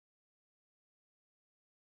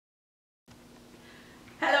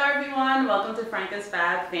everyone, welcome to Franka's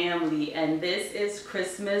Fab Family, and this is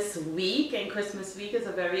Christmas week, and Christmas week is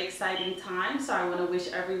a very exciting time, so I want to wish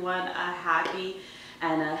everyone a happy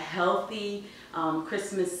and a healthy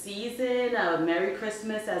Christmas season, a Merry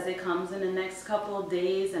Christmas as it comes in the next couple of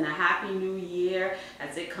days, and a Happy New Year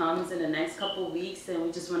as it comes in the next couple of weeks, and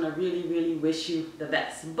we just want to really wish you the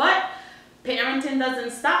best. But parenting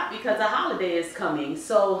doesn't stop because a holiday is coming.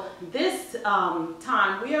 So this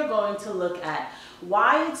time we are going to look at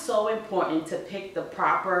why it's so important to pick the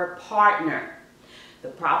proper partner. The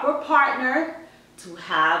proper partner to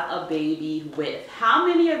have a baby with. How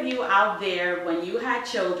many of you out there, when you had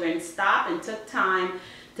children, stopped and took time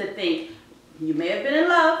to think, you may have been in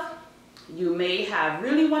love, you may have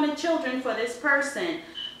really wanted children for this person,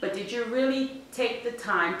 but did you really take the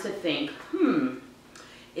time to think,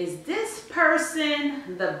 is this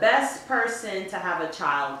person the best person to have a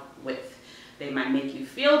child with? They might make you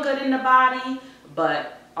feel good in the body,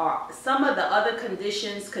 but are some of the other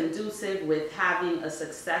conditions conducive with having a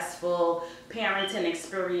successful parenting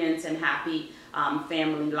experience and happy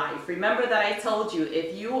family life? Remember that I told you,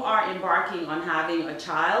 if you are embarking on having a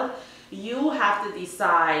child, you have to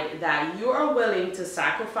decide that you are willing to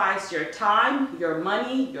sacrifice your time, your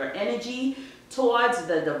money, your energy towards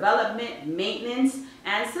the development, maintenance,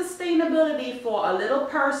 and sustainability for a little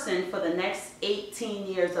person for the next 18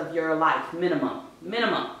 years of your life,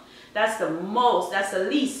 minimum. That's the most, that's the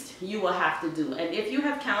least you will have to do. And if you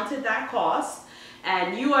have counted that cost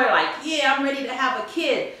and you are like, yeah, I'm ready to have a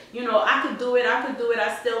kid, you know, I could do it,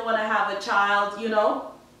 I still want to have a child, you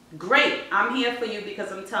know, great, I'm here for you,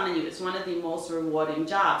 because I'm telling you, it's one of the most rewarding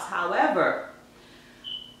jobs. However,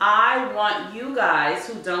 I want you guys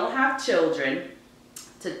who don't have children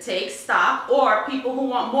to take stock, or people who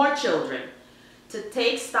want more children, to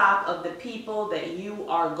take stock of the people that you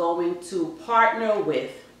are going to partner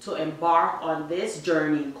with to embark on this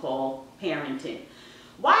journey called parenting.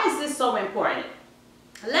 Why is this so important?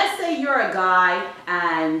 Let's say you're a guy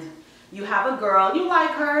and you have a girl, you like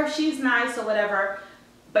her, she's nice or whatever,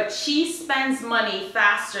 but she spends money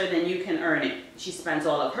faster than you can earn it. She spends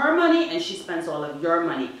all of her money and she spends all of your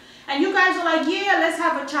money. And you guys are like, yeah, let's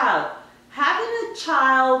have a child. Having a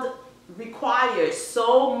child requires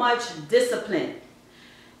so much discipline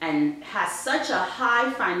and has such a high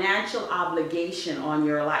financial obligation on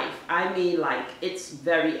your life. I mean, like, it's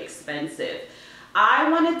very expensive. I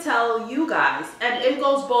want to tell you guys, and it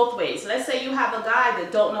goes both ways. Let's say you have a guy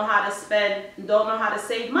that don't know how to spend, don't know how to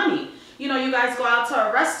save money. You know, you guys go out to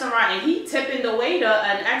a restaurant and he tipping the waiter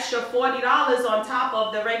an extra $40 on top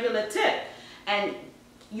of the regular tip. And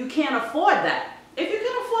you can't afford that. If you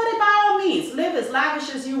can afford it, by all means, live as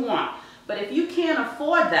lavish as you want. But if you can't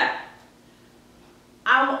afford that,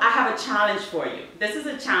 I have a challenge for you. This is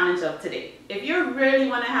a challenge of today. If you really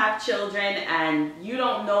want to have children and you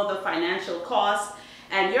don't know the financial cost,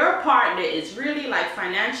 and your partner is really like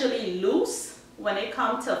financially loose when it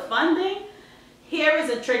comes to funding, here is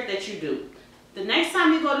a trick that you do. The next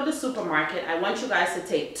time you go to the supermarket, I want you guys to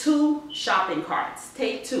take 2 shopping carts.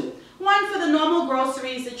 Take 2. One for the normal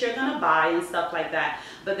groceries that you're gonna buy and stuff like that,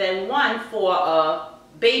 but then one for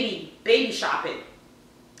baby shopping.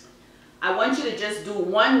 I want you to just do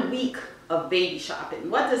 1 week of baby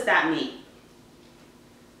shopping. What does that mean?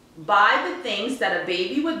 Buy the things that a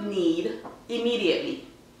baby would need immediately.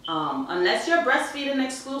 Unless you're breastfeeding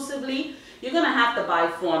exclusively, you're gonna have to buy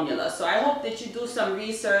formula. So I hope that you do some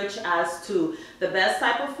research as to the best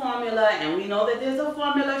type of formula, and we know that there's a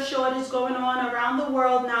formula shortage going on around the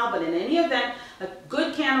world now, but in any event, a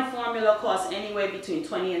good can of formula costs anywhere between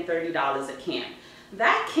 $20 and $30 a can.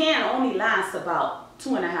 That can only lasts about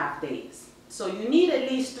 2.5 days. So you need at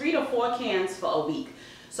least 3 to 4 cans for a week.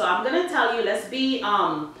 So I'm gonna tell you, let's be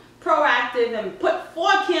proactive and put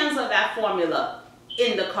 4 cans of that formula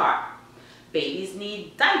in the cart. Babies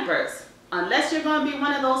need diapers. Unless you're going to be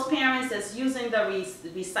one of those parents that's using the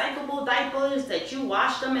recyclable diapers that you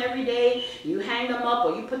wash them every day, you hang them up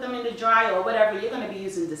or you put them in the dryer or whatever, you're going to be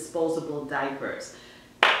using disposable diapers.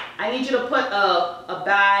 I need you to put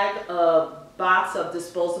a box of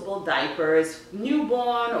disposable diapers,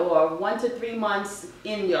 newborn or 1 to 3 months,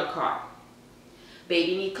 in your cart.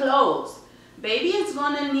 Baby need clothes. Baby is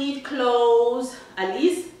going to need clothes at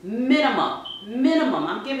least minimum.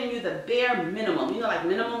 I'm giving you the bare minimum. You know, like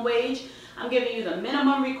minimum wage. I'm giving you the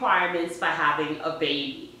minimum requirements for having a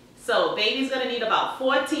baby. So baby's going to need about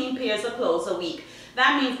 14 pairs of clothes a week.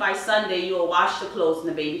 That means by Sunday you will wash the clothes and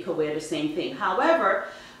the baby could wear the same thing. However,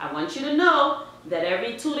 I want you to know that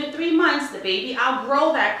every 2 to 3 months the baby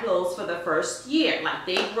outgrow that clothes for the first year. Like,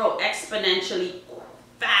 they grow exponentially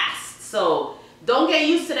fast. So don't get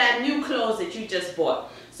used to that new clothes that you just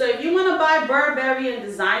bought. So So if you want to buy Burberry and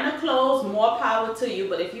designer clothes, more power to you.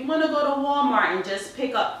 But if you want to go to Walmart and just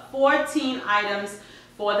pick up 14 items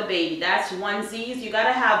for the baby, that's onesies. You got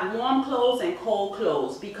to have warm clothes and cold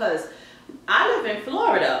clothes, because I live in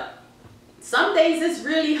Florida. Some days it's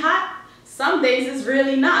really hot, some days it's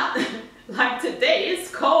really not. Like today, it's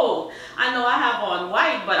cold. I know I have on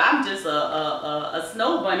white, but I'm just a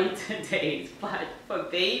snow bunny today. But for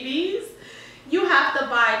babies, you have to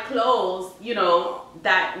buy clothes, you know,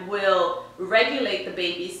 that will regulate the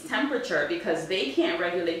baby's temperature, because they can't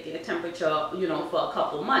regulate their temperature, you know, for a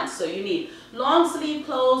couple months. So you need long sleeve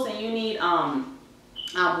clothes, and you need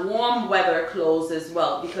warm weather clothes as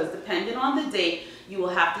well, because depending on the day, you will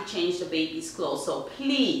have to change the baby's clothes. So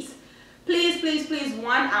please, please, please, please,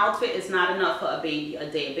 one outfit is not enough for a baby a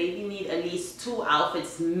day. A baby needs at least 2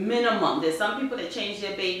 outfits minimum. There's some people that change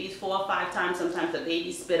their babies 4 or 5 times. Sometimes the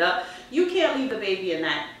baby spit up. You can't leave the baby in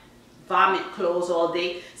that vomit clothes all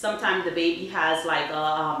day. Sometimes the baby has like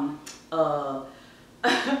a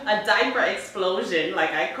diaper explosion,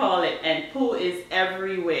 like I call it, and poo is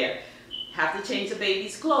everywhere. Have to change the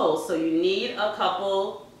baby's clothes. So you need a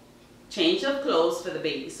couple change of clothes for the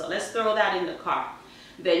baby. So let's throw that in the cart.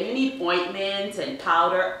 Then you need ointments and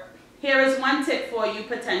powder. Here is one tip for you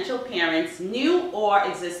potential parents, new or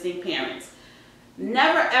existing parents.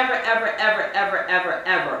 Never, ever, ever, ever, ever, ever,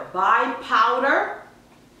 ever buy powder,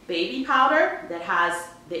 baby powder, that has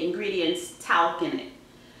the ingredients talc in it.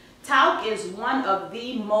 Talc is one of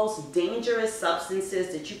the most dangerous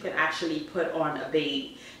substances that you can actually put on a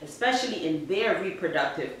baby, especially in their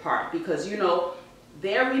reproductive part, because you know,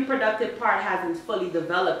 their reproductive part hasn't fully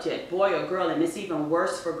developed yet, boy or girl, and it's even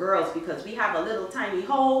worse for girls because we have a little tiny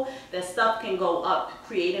hole that stuff can go up,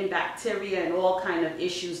 creating bacteria and all kind of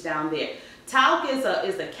issues down there. Talc is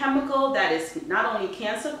a chemical that is not only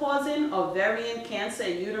cancer causing, ovarian cancer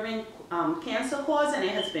and uterine cancer causing. It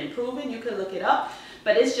has been proven, you can look it up,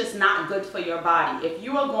 but it's just not good for your body. If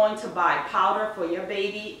you are going to buy powder for your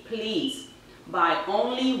baby, please buy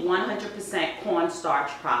only 100% cornstarch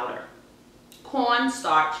powder.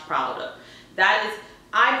 Cornstarch powder. That is,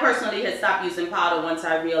 I personally had stopped using powder once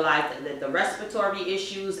I realized that the respiratory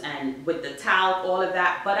issues and with the talc, all of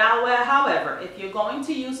that. But however, if you're going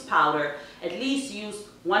to use powder, at least use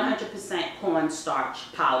 100%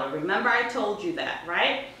 cornstarch powder. Remember I told you that,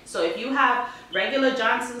 right? So if you have regular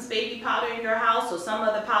Johnson's baby powder in your house or some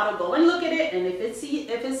other powder, go and look at it, and if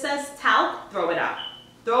it says talc, throw it out.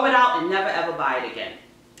 Throw it out and never ever buy it again.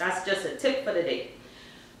 That's just a tip for the day.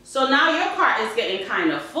 So now your cart is getting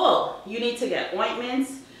kind of full. You need to get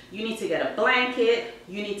ointments, you need to get a blanket,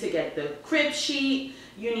 you need to get the crib sheet,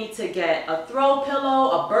 you need to get a throw pillow,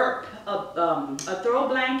 a throw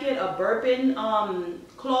blanket, a burping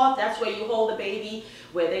cloth. That's where you hold the baby,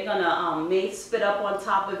 where they're gonna may spit up on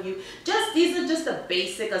top of you. These are just a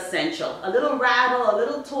basic essential. A little rattle, a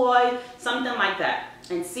little toy, something like that,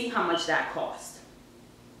 and see how much that costs.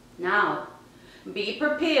 Now, be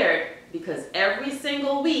prepared, because every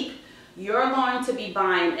single week you're going to be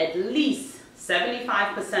buying at least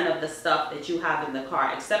 75% of the stuff that you have in the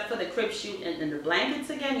car, except for the crib sheet and the blankets.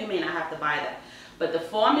 Again, you may not have to buy that, but the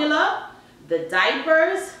formula, the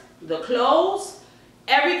diapers, the clothes,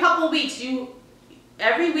 every week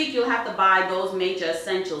you'll have to buy those major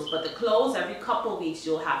essentials. But the clothes, every couple weeks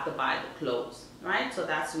you'll have to buy the clothes, right? So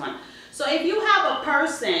that's one. So if you have a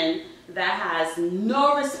person that has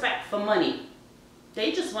no respect for money,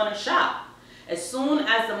 they just want to shop. As soon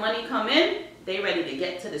as the money come in, they ready to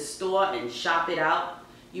get to the store and shop it out.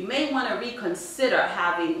 You may want to reconsider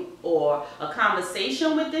having a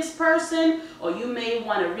conversation with this person, or you may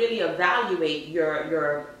want to really evaluate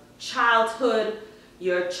your childhood,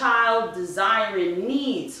 your child desiring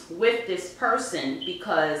needs with this person,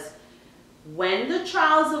 because when the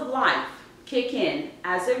trials of life kick in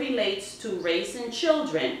as it relates to raising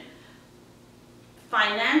children,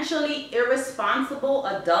 financially irresponsible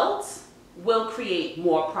adults will create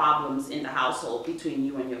more problems in the household between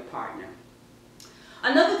you and your partner.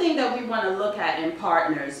 Another thing that we want to look at in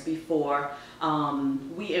partners before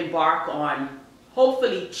we embark on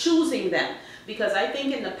hopefully choosing them, because I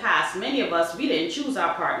think in the past, many of us, we didn't choose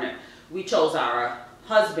our partner. We chose our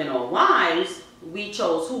husband or wives. We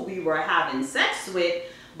chose who we were having sex with.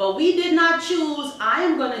 But we did not choose, I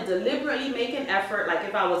am going to deliberately make an effort, like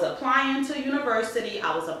if I was applying to university,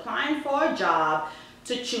 I was applying for a job,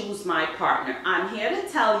 to choose my partner. I'm here to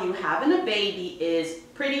tell you, having a baby is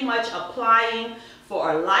pretty much applying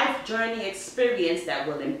for a life journey experience that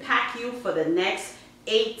will impact you for the next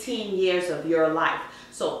 18 years of your life.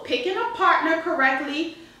 So picking a partner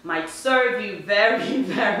correctly might serve you very,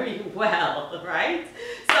 very well, right?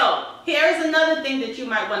 So here's another thing that you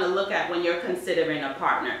might want to look at when you're considering a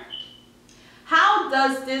partner. How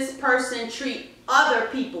does this person treat other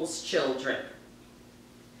people's children?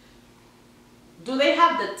 Do they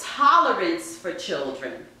have the tolerance for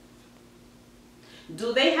children?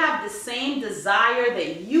 Do they have the same desire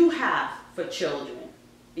that you have for children?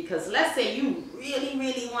 Because let's say you really,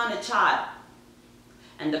 really want a child,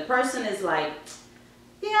 and the person is like,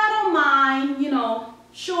 yeah, I don't mind, you know,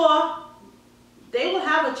 sure, they will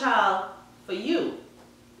have a child for you.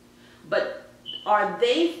 But are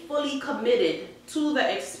they fully committed to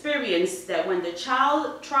the experience that when the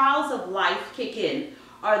trials of life kick in,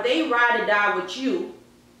 are they ride or die with you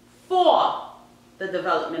for the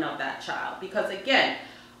development of that child? Because again,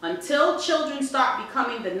 until children start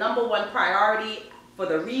becoming the #1 priority for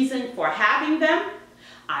the reason for having them,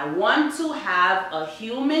 I want to have a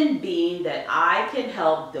human being that I can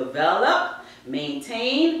help develop,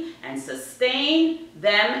 maintain, and sustain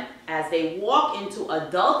them as they walk into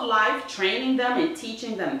adult life, training them and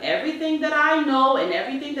teaching them everything that I know and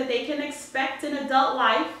everything that they can expect in adult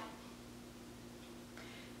life.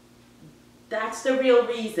 That's the real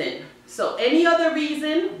reason. So any other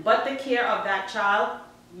reason but the care of that child,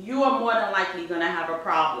 you are more than likely going to have a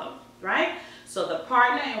problem, right? So the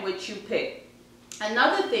partner in which you pick.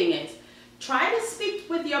 Another thing is, try to speak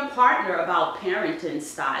with your partner about parenting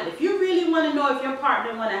style. If you really want to know if your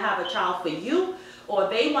partner want to have a child for you, or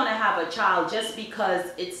they want to have a child just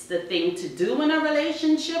because it's the thing to do in a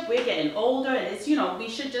relationship, we're getting older and it's, you know, we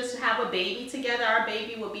should just have a baby together, our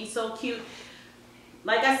baby will be so cute.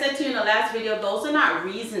 Like I said to you in the last video, those are not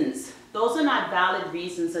reasons. Those are not valid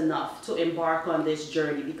reasons enough to embark on this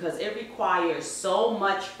journey, because it requires so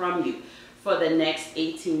much from you for the next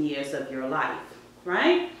 18 years of your life,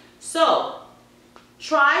 right? So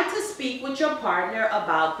try to speak with your partner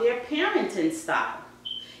about their parenting style.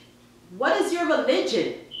 What is your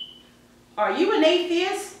religion? Are you an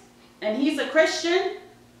atheist and he's a Christian?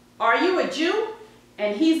 Are you a Jew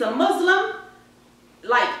and he's a Muslim?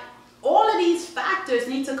 Like, all of these factors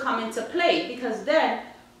need to come into play, because then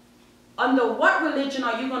under what religion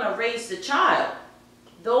are you going to raise the child?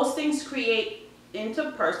 Those things create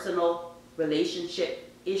interpersonal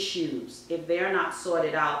relationship issues if they're not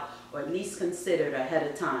sorted out or at least considered ahead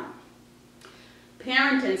of time.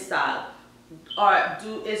 Parenting style.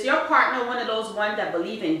 Is your partner one of those ones that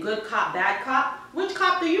believe in good cop, bad cop? Which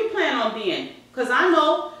cop do you plan on being? Because I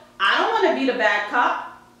know I don't want to be the bad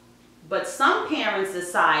cop, but some parents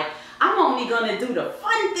decide, I'm only going to do the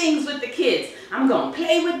fun things with the kids. I'm going to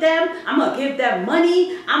play with them. I'm going to give them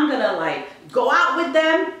money. I'm going to like go out with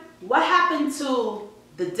them. What happened to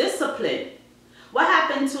the discipline? What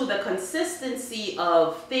happened to the consistency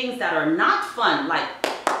of things that are not fun? Like,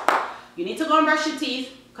 you need to go and brush your teeth.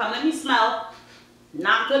 Come let me smell.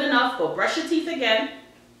 Not good enough. Go brush your teeth again.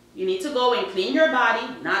 You need to go and clean your body.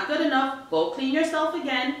 Not good enough. Go clean yourself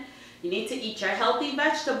again. You need to eat your healthy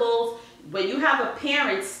vegetables. When you have a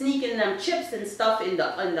parent sneaking them chips and stuff in the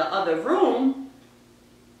other room,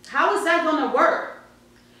 how is that going to work?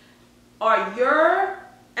 Are your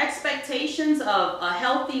expectations of a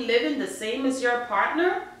healthy living the same as your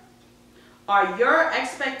partner? Are your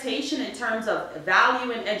expectation in terms of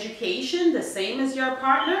value and education the same as your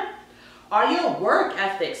partner? Are your work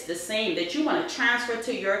ethics the same, that you want to transfer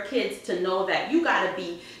to your kids to know that you got to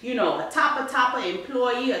be, you know, a top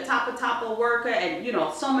employee, a top worker, and, you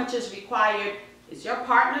know, so much is required? Is your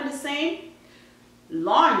partner the same?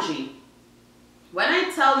 Laundry. When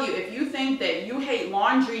I tell you, if you think that you hate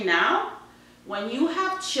laundry now, when you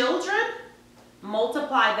have children,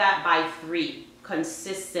 multiply that by 3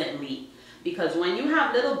 consistently. Because when you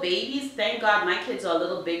have little babies, thank God my kids are a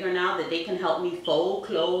little bigger now that they can help me fold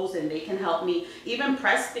clothes and they can help me even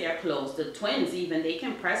press their clothes. The twins even, they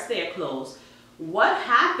can press their clothes. What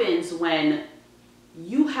happens when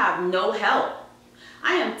you have no help?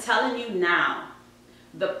 I am telling you now,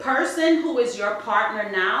 the person who is your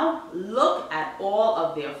partner now, look at all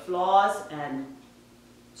of their flaws and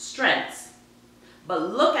strengths. But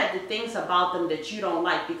look at the things about them that you don't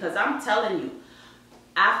like, because I'm telling you,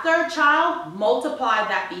 after a child, multiply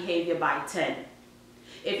that behavior by 10.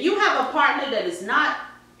 If you have a partner that is not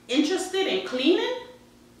interested in cleaning,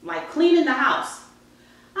 like cleaning the house,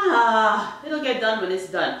 it'll get done when it's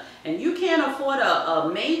done. And you can't afford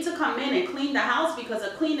a maid to come in and clean the house, because a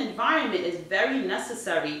clean environment is very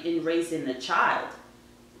necessary in raising a child.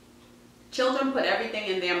 Children put everything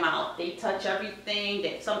in their mouth. They touch everything.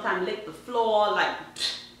 They sometimes lick the floor. Like,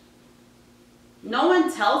 no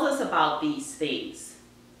one tells us about these things.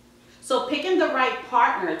 So picking the right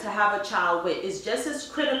partner to have a child with is just as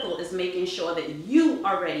critical as making sure that you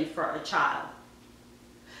are ready for a child.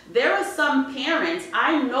 There are some parents,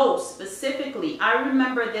 I know specifically, I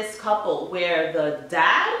remember this couple where the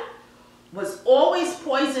dad was always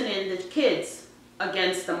poisoning the kids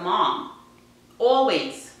against the mom.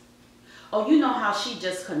 Always. Oh, you know how she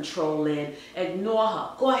just controlling, ignore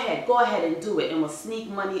her, go ahead and do it, and will sneak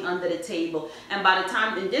money under the table. And by the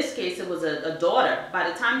time, in this case, it was a daughter. By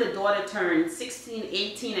the time the daughter turned 16,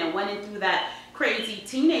 18 and went in through that crazy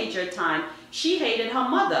teenager time, she hated her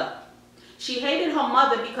mother. She hated her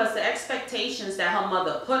mother because the expectations that her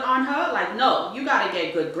mother put on her, like, no, you got to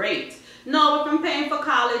get good grades. No, if I'm paying for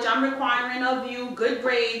college, I'm requiring of you good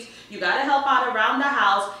grades. You got to help out around the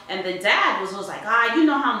house. And the dad was like, you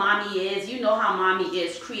know how mommy is. You know how mommy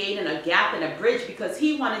is, creating a gap and a bridge because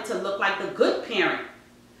he wanted to look like the good parent.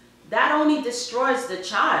 That only destroys the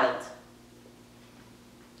child.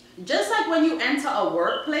 Just like when you enter a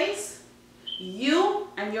workplace, you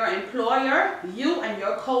and your employer, you and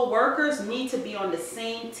your co-workers need to be on the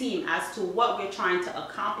same team as to what we're trying to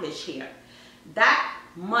accomplish here. That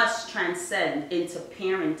must transcend into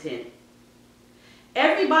parenting.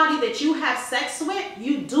 Everybody that you have sex with,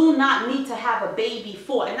 you do not need to have a baby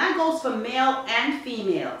for. And that goes for male and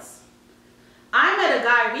females. I met a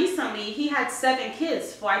guy recently, he had 7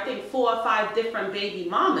 kids for I think 4 or 5 different baby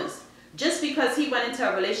mamas. Just because he went into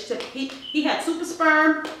a relationship, he had super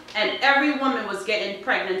sperm and every woman was getting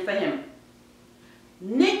pregnant for him.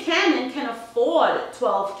 Nick Cannon can afford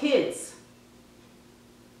 12 kids.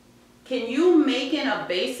 Can you, making a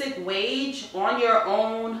basic wage on your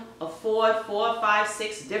own, afford 4, 5,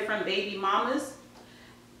 6 different baby mamas?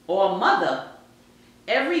 Or mother?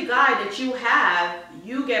 Every guy that you have,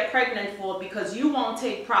 you get pregnant for because you won't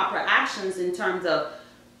take proper actions in terms of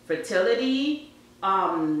fertility,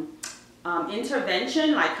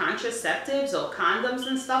 intervention like contraceptives or condoms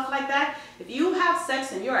and stuff like that. If you have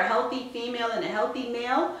sex and you're a healthy female and a healthy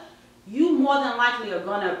male, you more than likely are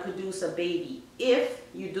going to produce a baby if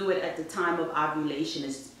you do it at the time of ovulation.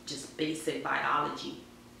 It's just basic biology.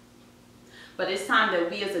 But it's time that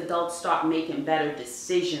we as adults start making better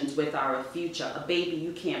decisions with our future. A baby,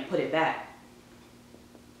 you can't put it back.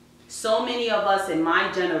 So many of us in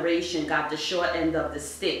my generation got the short end of the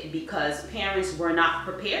stick because parents were not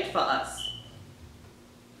prepared for us.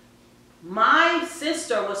 My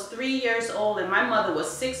sister was 3 years old and my mother was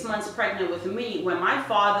 6 months pregnant with me when my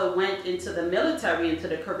father went into the military, into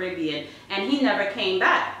the Caribbean, and he never came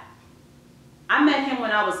back. I met him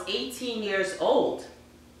when I was 18 years old.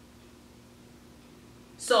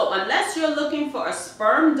 So unless you're looking for a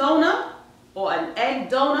sperm donor or an egg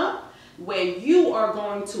donor, where you are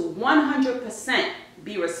going to 100%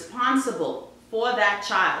 be responsible for that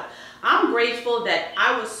child. I'm grateful that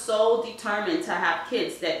I was so determined to have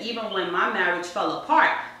kids that even when my marriage fell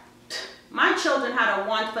apart, my children had a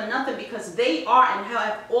want for nothing because they are and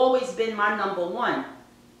have always been my number one.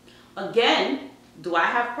 Again, do I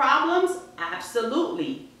have problems?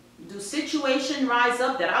 Absolutely. Do situations rise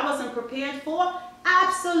up that I wasn't prepared for?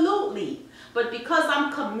 Absolutely. But because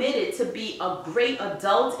I'm committed to be a great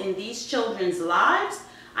adult in these children's lives,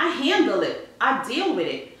 I handle it. I deal with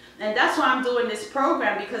it. And that's why I'm doing this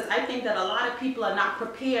program, because I think that a lot of people are not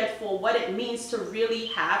prepared for what it means to really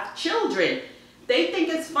have children. They think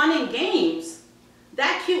it's fun and games.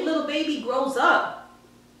 That cute little baby grows up.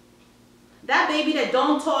 That baby that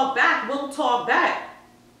don't talk back will talk back.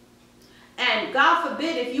 And God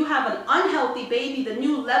forbid, if you have an unhealthy baby, the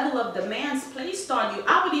new level of demands placed on you,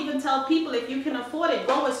 I would even tell people, if you can afford it,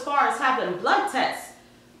 go as far as having blood tests.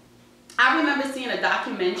 I remember seeing a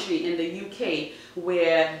documentary in the UK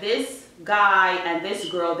where this guy and this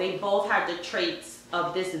girl, they both had the traits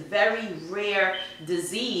of this very rare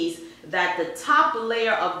disease that the top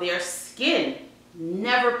layer of their skin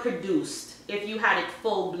never produced if you had it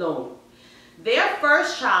full blown. Their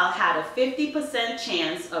first child had a 50%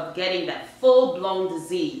 chance of getting that full-blown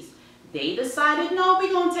disease. They decided, no,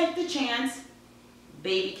 we're going to take the chance.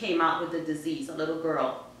 Baby came out with the disease, a little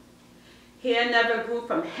girl. Hair never grew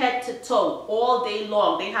from head to toe all day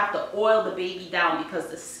long. They have to oil the baby down because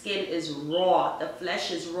the skin is raw. The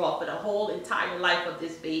flesh is raw for the whole entire life of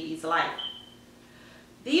this baby's life.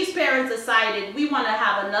 These parents decided, we want to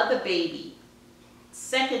have another baby.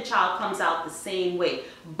 Second child comes out the same way.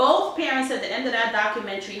 Both parents at the end of that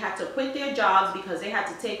documentary had to quit their jobs because they had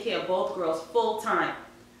to take care of both girls full time.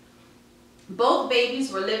 Both babies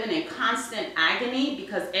were living in constant agony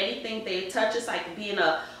because anything they touch is like being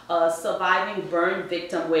a surviving burn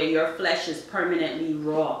victim where your flesh is permanently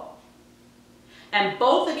raw. And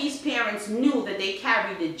both of these parents knew that they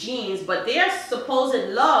carried the genes, but their supposed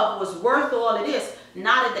love was worth all it is.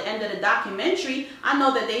 not at the end of the documentary. I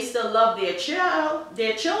know that they still love their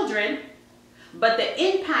children, but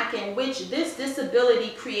the impact in which this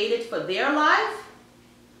disability created for their life,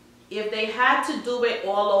 if they had to do it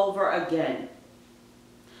all over again.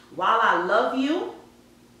 While I love you,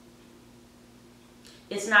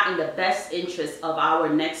 it's not in the best interest of our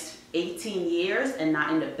next 18 years and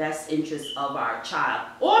not in the best interest of our child.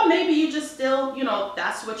 Or maybe you just still, you know,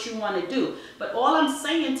 that's what you want to do. But all I'm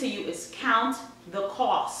saying to you is count the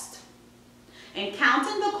cost. And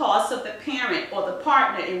counting the cost of the parent or the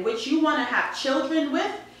partner in which you want to have children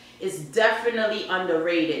with is definitely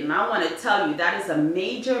underrated. And I want to tell you that is a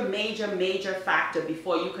major, major, major factor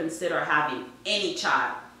before you consider having any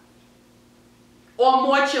child or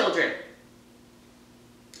more children.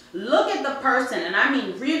 Look at the person, and I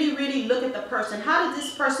mean really, really look at the person. How did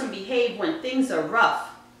this person behave when things are rough?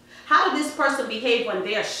 How did this person behave when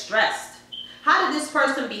they're stressed? How did this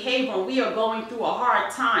person behave when we are going through a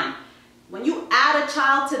hard time? When you add a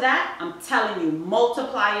child to that, I'm telling you,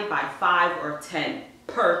 multiply it by 5 or 10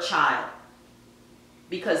 per child.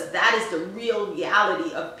 Because that is the real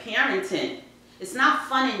reality of parenting. It's not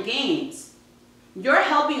fun and games. You're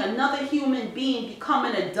helping another human being become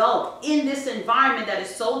an adult in this environment that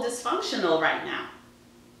is so dysfunctional right now.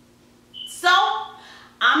 So,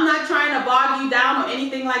 I'm not trying to bog you down or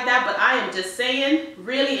anything like that, but I am just saying,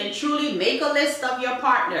 really and truly, make a list of your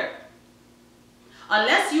partner.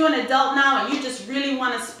 Unless you're an adult now and you just really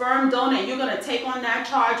want a sperm donor and you're going to take on that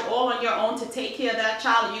charge all on your own to take care of that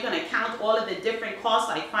child, and you're going to count all of the different costs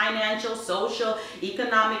like financial, social,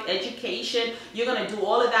 economic, education, you're going to do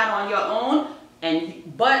all of that on your own.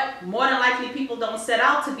 But more than likely, people don't set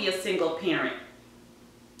out to be a single parent.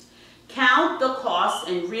 Count the costs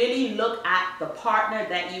and really look at the partner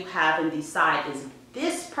that you have and decide, is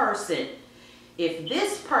this person, if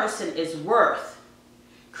this person is worth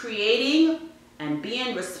creating and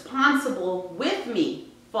being responsible with me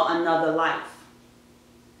for another life.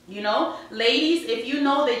 You know, ladies, if you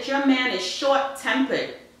know that your man is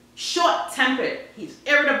short-tempered, he's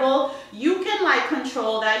irritable, you can like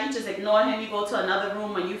control that. You just ignore him, you go to another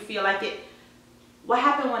room when you feel like it. What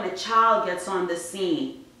happened when a child gets on the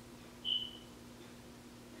scene?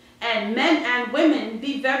 And men and women,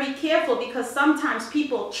 be very careful, because sometimes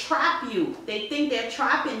people trap you. They think they're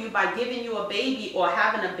trapping you by giving you a baby or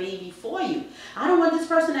having a baby for you. I don't want this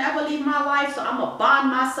person to ever leave my life, so I'm going to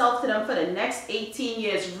bond myself to them for the next 18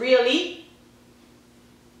 years. Really?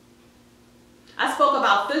 I spoke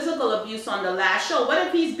about physical abuse on the last show. What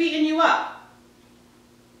if he's beating you up?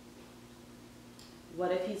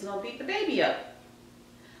 What if he's going to beat the baby up?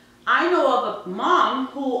 I know of a mom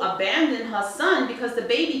who abandoned her son because the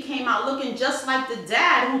baby came out looking just like the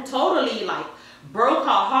dad, who totally like broke her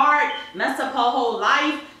heart, messed up her whole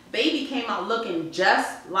life. Baby came out looking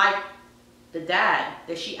just like the dad,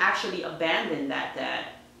 that she actually abandoned that dad.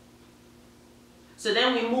 So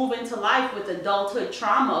then we move into life with adulthood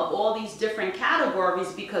trauma of all these different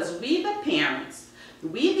categories, because we the parents,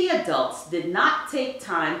 we the adults did not take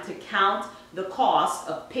time to count the cost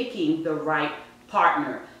of picking the right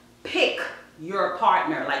partner. Pick your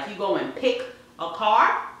partner. Like you go and pick a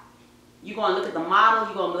car, you go and look at the model,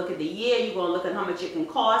 you go and look at the year, you go and look at how much it can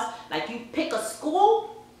cost. Like you pick a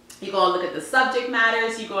school, you go and look at the subject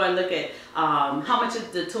matters, you go and look at how much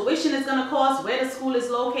the tuition is going to cost, where the school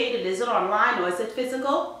is located, is it online or is it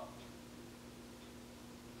physical?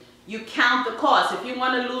 You count the cost. If you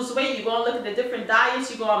want to lose weight, you go and look at the different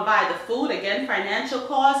diets, you go and buy the food, again, financial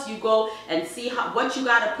costs, you go and see what you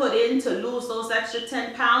got to put in to lose those extra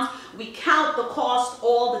 10 pounds. We count the cost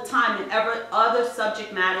all the time in other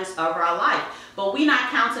subject matters of our life. But we're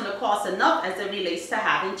not counting the cost enough as it relates to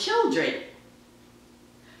having children.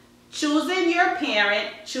 Choosing your parent,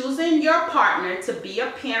 choosing your partner to be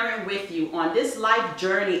a parent with you on this life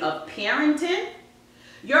journey of parenting,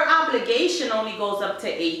 your obligation only goes up to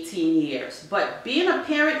 18 years. But being a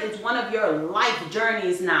parent is one of your life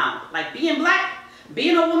journeys now. Like being black,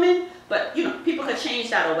 being a woman, but you know, people could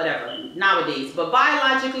change that or whatever nowadays. But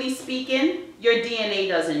biologically speaking, your DNA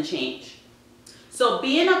doesn't change. So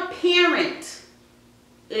being a parent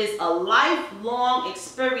is a lifelong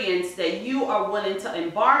experience that you are willing to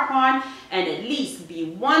embark on and at least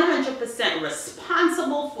be 100%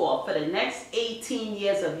 responsible for the next 18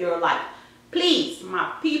 years of your life. Please,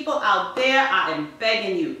 my people out there, I am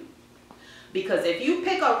begging you. Because if you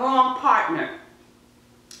pick a wrong partner,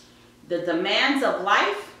 the demands of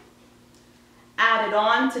life, added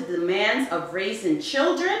on to demands of raising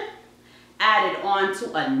children, added on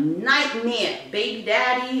to a nightmare, baby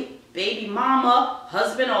daddy, baby mama,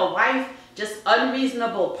 husband or wife, just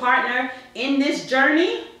unreasonable partner in this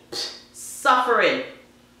journey, suffering.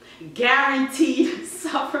 guaranteed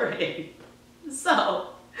suffering. So,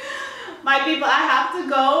 my people, I have to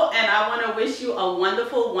go, and I want to wish you a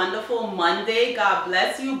wonderful, wonderful Monday. God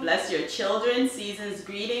bless you. Bless your children. Season's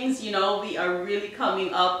greetings. You know, we are really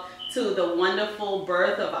coming up to the wonderful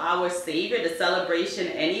birth of our Savior, the celebration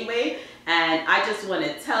anyway. And I just want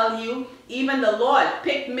to tell you, even the Lord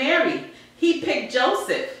picked Mary. He picked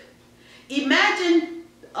Joseph. Imagine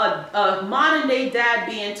a modern day dad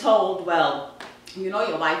being told, well, you know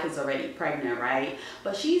your wife is already pregnant, right?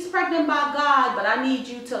 But she's pregnant by God, but I need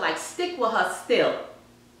you to like stick with her still.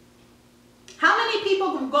 How many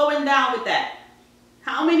people are going down with that?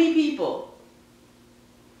 How many people?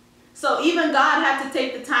 So even God had to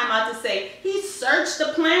take the time out to say, he searched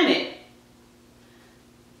the planet.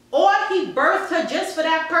 Or he birthed her just for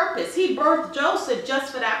that purpose. He birthed Joseph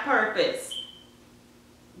just for that purpose.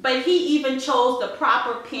 But he even chose the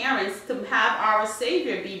proper parents to have our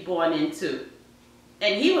Savior be born into.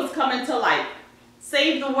 And he was coming to like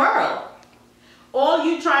save the world. All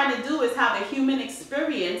you trying to do is have a human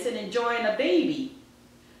experience and enjoying a baby.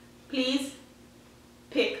 Please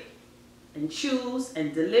pick and choose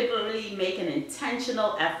and deliberately make an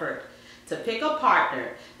intentional effort to pick a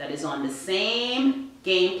partner that is on the same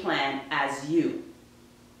game plan as you.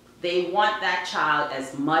 They want that child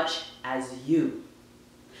as much as you.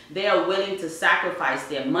 They are willing to sacrifice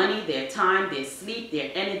their money, their time, their sleep,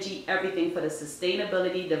 their energy, everything for the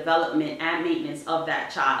sustainability, development, and maintenance of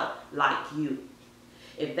that child like you.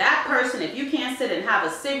 If that person, if you can't sit and have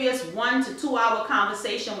a serious 1 to 2 hour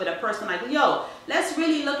conversation with a person like, yo, let's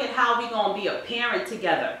really look at how we're going to be a parent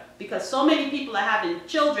together. Because so many people are having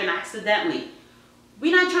children accidentally.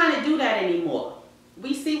 We're not trying to do that anymore.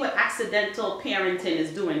 We see what accidental parenting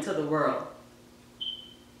is doing to the world.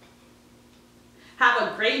 Have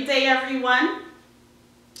a great day, everyone.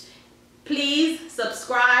 Please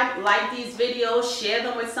subscribe, like these videos, share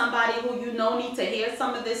them with somebody who you know need to hear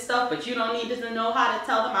some of this stuff, but you don't need to know how to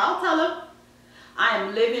tell them. I'll tell them. I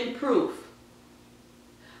am living proof.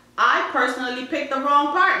 I personally picked the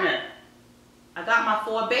wrong partner. I got my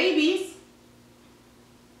 4 babies.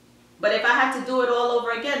 But if I had to do it all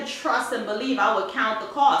over again, trust and believe I would count the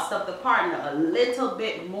cost of the partner a little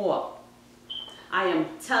bit more. I am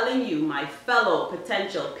telling you, my fellow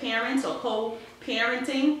potential parents or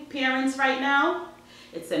co-parenting parents right now,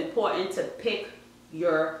 it's important to pick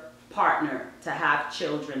your partner to have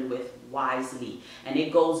children with wisely. And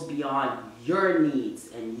it goes beyond your needs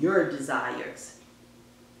and your desires.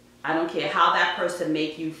 I don't care how that person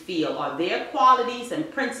make you feel. Are their qualities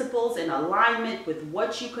and principles in alignment with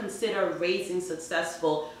what you consider raising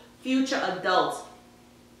successful future adults,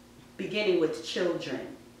 beginning with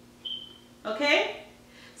children? Okay?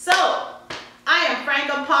 So, I am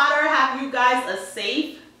Franka Potter. Have you guys a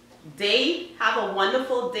safe day. Have a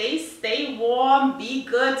wonderful day. Stay warm. Be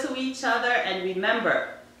good to each other. And remember,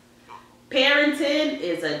 parenting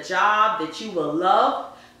is a job that you will love.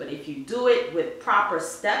 But if you do it with proper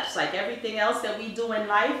steps, like everything else that we do in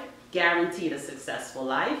life, guaranteed a successful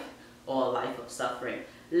life or a life of suffering.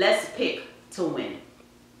 Let's pick to win.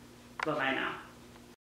 Bye-bye now.